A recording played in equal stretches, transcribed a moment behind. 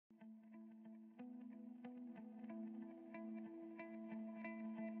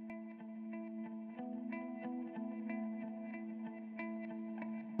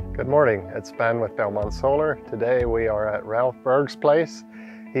Good morning, it's Ben with Belmont Solar. Today we are at Ralph Bergh's place.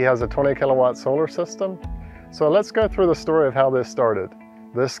 He has a 20 kilowatt solar system. So let's go through the story of how this started.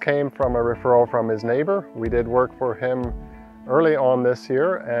 This came from a referral from his neighbor. We did work for him early on this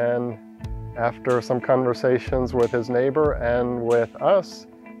year, and after some conversations with his neighbor and with us,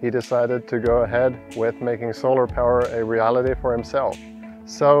 he decided to go ahead with making solar power a reality for himself.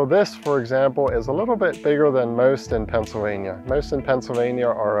 So this, for example, is a little bit bigger than most in Pennsylvania. Most in Pennsylvania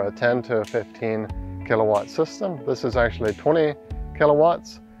are a 10 to 15 kilowatt system. This is actually 20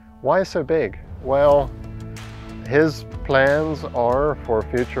 kilowatts. Why so big? Well, his plans are for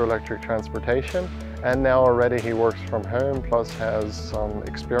future electric transportation, and now already he works from home, plus has some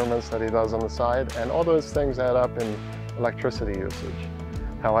experiments that he does on the side, and all those things add up in electricity usage.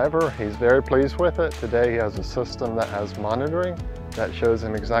 However, he's very pleased with it. Today he has a system that has monitoring that shows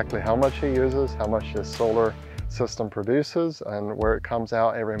him exactly how much he uses, how much his solar system produces, and where it comes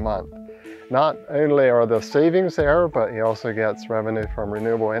out every month. Not only are the savings there, but he also gets revenue from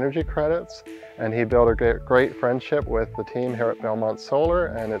renewable energy credits, and he built a great friendship with the team here at Belmont Solar,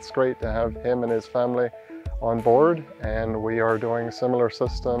 and it's great to have him and his family on board, and we are doing similar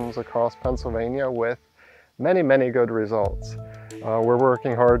systems across Pennsylvania with many, many good results. We're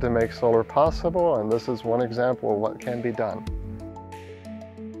working hard to make solar possible, and this is one example of what can be done.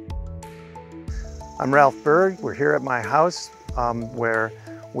 I'm Ralph Bergh. We're here at my house where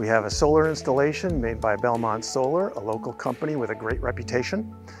we have a solar installation made by Belmont Solar, a local company with a great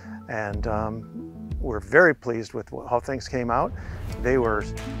reputation. And we're very pleased with how things came out. They were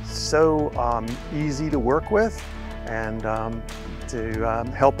so easy to work with and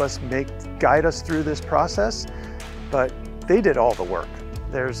to help us guide us through this process. But they did all the work.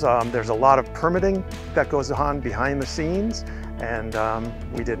 There's a lot of permitting that goes on behind the scenes, and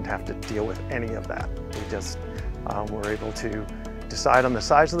we didn't have to deal with any of that. We just were able to decide on the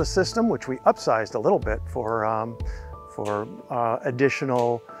size of the system, which we upsized a little bit for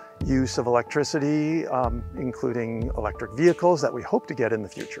additional use of electricity, including electric vehicles that we hope to get in the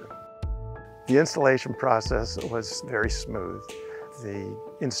future. The installation process was very smooth. The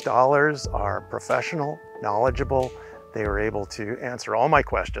installers are professional, knowledgeable. They were able to answer all my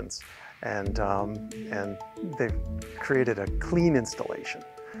questions, and they've created a clean installation,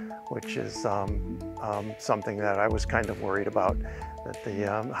 which is something that I was kind of worried about,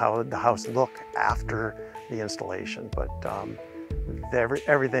 that how the house looked after the installation. But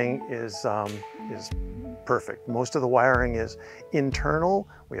everything is perfect. Most of the wiring is internal.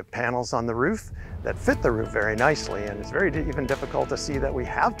 We have panels on the roof that fit the roof very nicely, and it's even difficult to see that we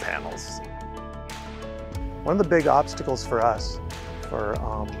have panels. One of the big obstacles for us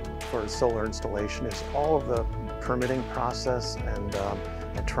for solar installation is all of the permitting process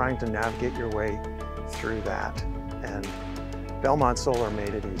and trying to navigate your way through that. And Belmont Solar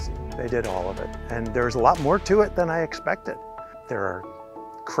made it easy. They did all of it. And there's a lot more to it than I expected. There are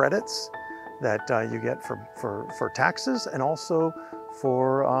credits that you get for taxes, and also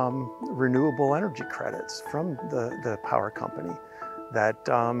for renewable energy credits from the power company that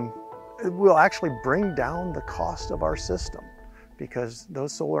will actually bring down the cost of our system, because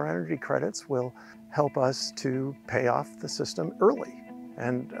those solar energy credits will help us to pay off the system early.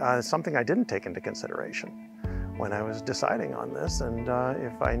 And something I didn't take into consideration when I was deciding on this, and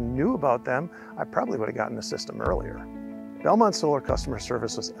if I knew about them, I probably would have gotten the system earlier. Belmont Solar customer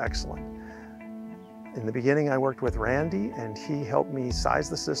service was excellent. In the beginning, I worked with Randy, and he helped me size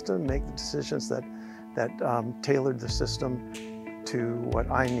the system, make the decisions that tailored the system to what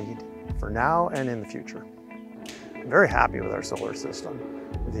I need for now and in the future. I'm very happy with our solar system.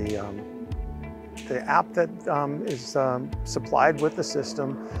 The app that is supplied with the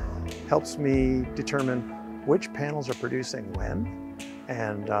system helps me determine which panels are producing when,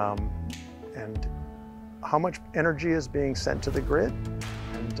 and how much energy is being sent to the grid,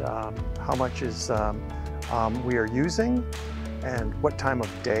 and how much is we are using, and what time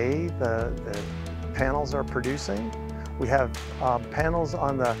of day the panels are producing. We have panels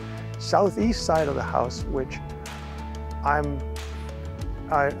on the southeast side of the house, which I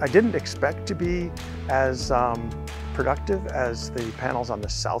didn't expect to be as productive as the panels on the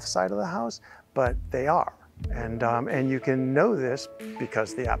south side of the house, but they are. And you can know this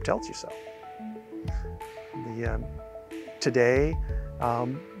because the app tells you so. Today,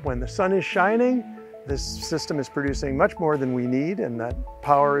 when the sun is shining, this system is producing much more than we need, and that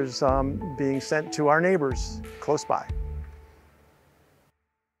power is being sent to our neighbors close by.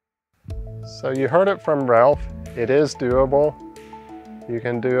 So you heard it from Ralph. It is doable. You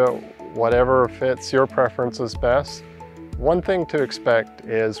can do it whatever fits your preferences best. One thing to expect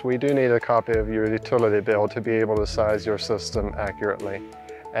is we do need a copy of your utility bill to be able to size your system accurately.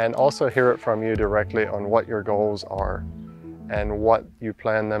 and also hear it from you directly on what your goals are and what you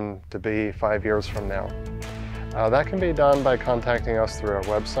plan them to be 5 years from now. That can be done by contacting us through our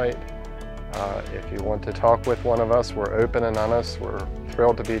website. If you want to talk with one of us, we're open and honest. We're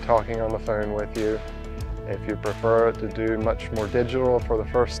thrilled to be talking on the phone with you. If you prefer to do much more digital for the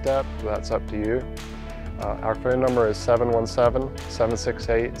first step, that's up to you. Our phone number is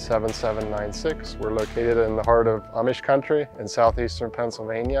 717-768-7796. We're located in the heart of Amish country in southeastern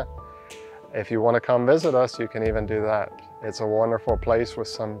Pennsylvania. If you want to come visit us, you can even do that. It's a wonderful place with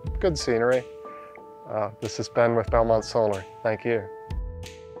some good scenery. This is Ben with Belmont Solar. Thank you.